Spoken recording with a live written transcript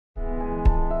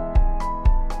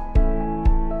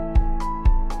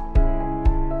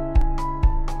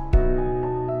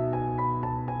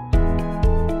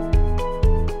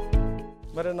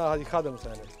मेरा नाम हाजी खादम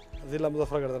हुसैन है, जिला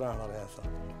मुजफ्फरगढ़ रहने वाले हैं।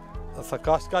 असा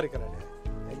काश्तकारी करने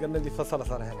गन्ने की फसल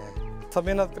असा रहने सब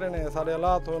मेहनत करने सारे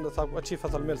हालात हो सब अच्छी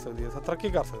फसल मिल सकती है, तरक्की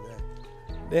कर सकते हैं।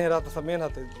 दिन रात सब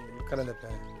मेहनत करने पे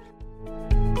हैं।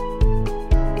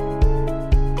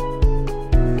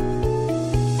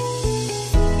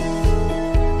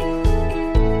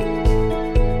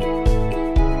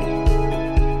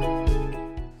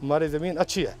 हमारी ज़मीन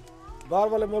अच्छी है, बाहर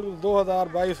वाले मुल्क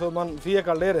 2000-2200 मन फी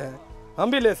एकड़ ले रहे हैं,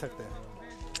 हम भी ले सकते हैं।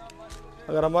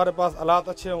 अगर हमारे पास हालात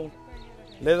अच्छे हों,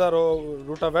 लेज़र हो,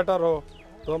 रूटावेटर हो,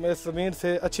 तो हम इस ज़मीन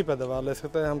से अच्छी पैदावार ले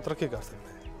सकते हैं, हम तरक्की कर सकते हैं।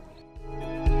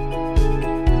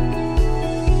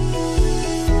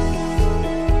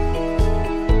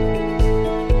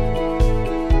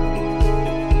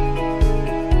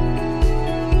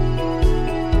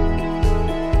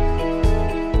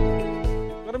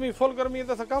 फुल गर्मी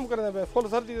तो काम करने पे, फुल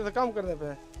सर्दी तो काम करने पे।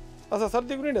 असा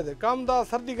सर्दी को नहीं देते काम दा,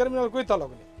 सर्दी गर्मी वाला कोई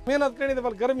ताल्लुक नहीं। मेहनत करनी तो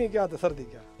गर्मी क्या तो सर्दी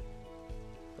क्या।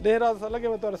 देर रात लगे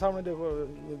मैं तुम्हारे सामने देखो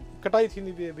कटाई थी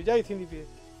नहीं पी, बिजाई थी नहीं पी।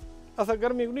 असा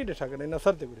गर्मी को नहीं देखा करने, ना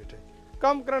सर्दी को देखे।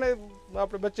 काम करने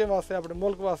अपने बच्चे वास्ते, अपने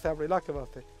मुल्क वास्ते, अपने इलाके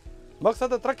वास्ते।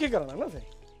 मकसद है तरक्की करना ना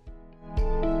सही।